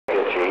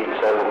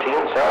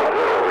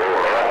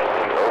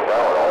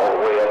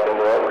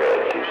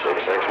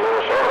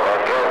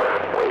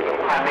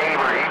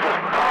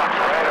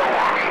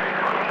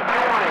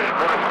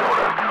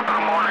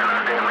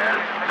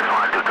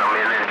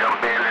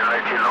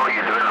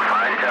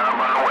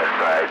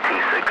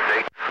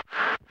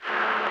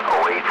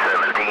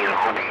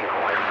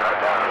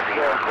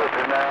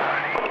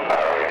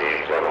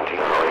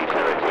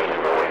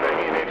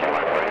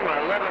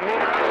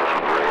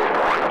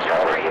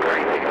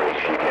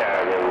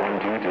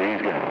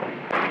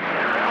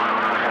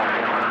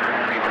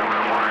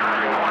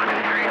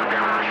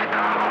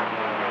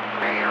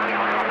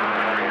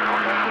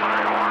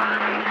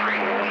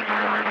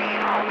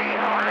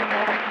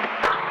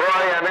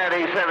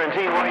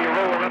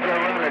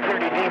on the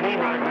 30 dB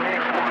mark,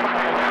 man.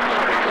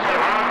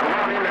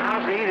 I'm in the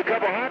house to eat a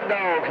couple hot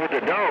dogs with the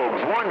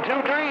dogs. 1, 2,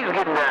 3's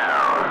getting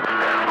down.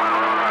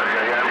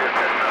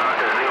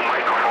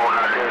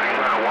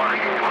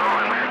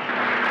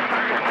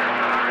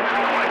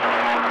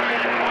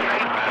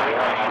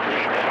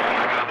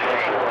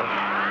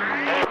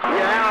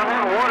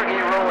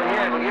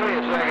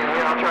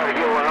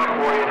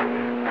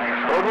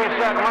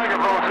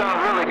 Microphone sounds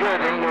really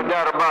good, there ain't no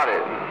doubt about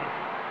it.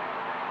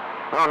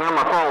 Oh, now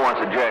my phone wants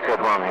to jack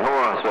up on me.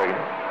 Hold on a second.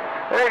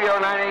 There you go,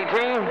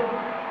 918.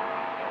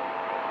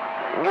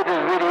 Get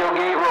this video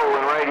gate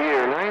rolling right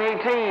here.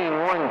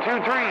 918, 1,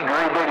 2, 3,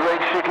 Great Big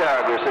Lake,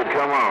 Chicago said,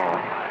 come on.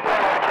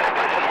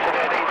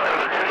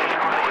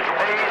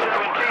 Hey,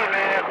 17,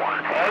 man.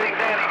 I think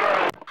Danny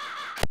got it.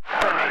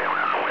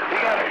 He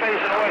got it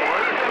facing away.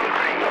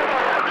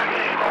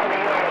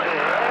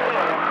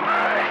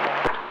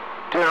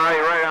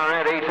 Right on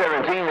that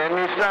 817. That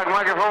new stock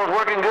microphone's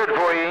working good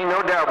for you,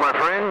 no doubt, my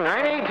friend.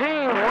 918,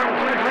 1, 2, 3.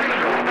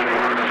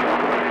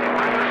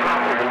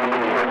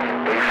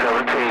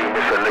 817,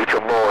 this is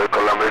NatureBoy,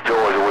 Columbus,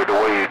 Georgia, with the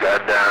way you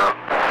got down.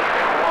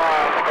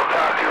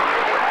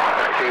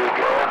 Here we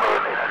go.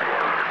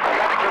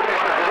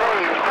 Today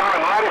is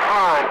starting mighty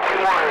fine.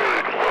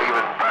 218,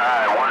 even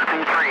 5, 1,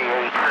 2, 3,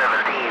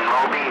 817,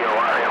 Mobile,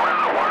 right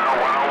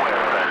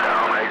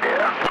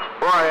there.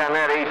 Boy, on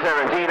that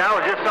 817, I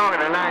was just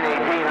talking to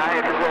 918. I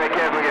had to say I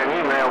can't make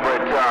an email, but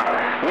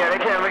yeah,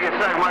 they can't make a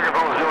stock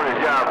microphone's doing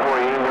his job for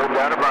you, no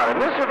doubt about it.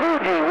 Mr.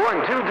 Fuji,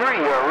 1, 2,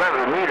 3, your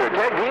 11-meter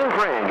tech team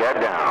friend,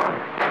 got down.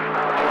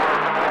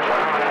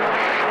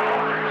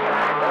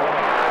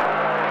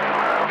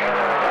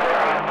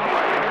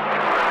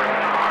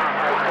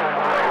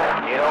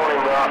 You know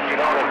him, Rock,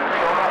 you know him.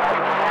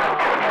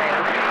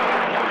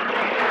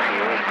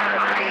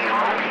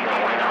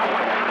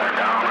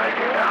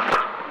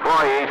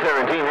 Boy,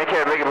 817, they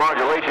can't make a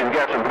modulation,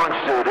 got some punch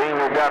to it, ain't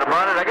no doubt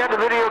about it. I got the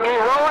video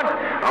game rolling.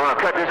 I'm going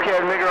to cut this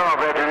cat maker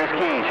off after this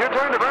key.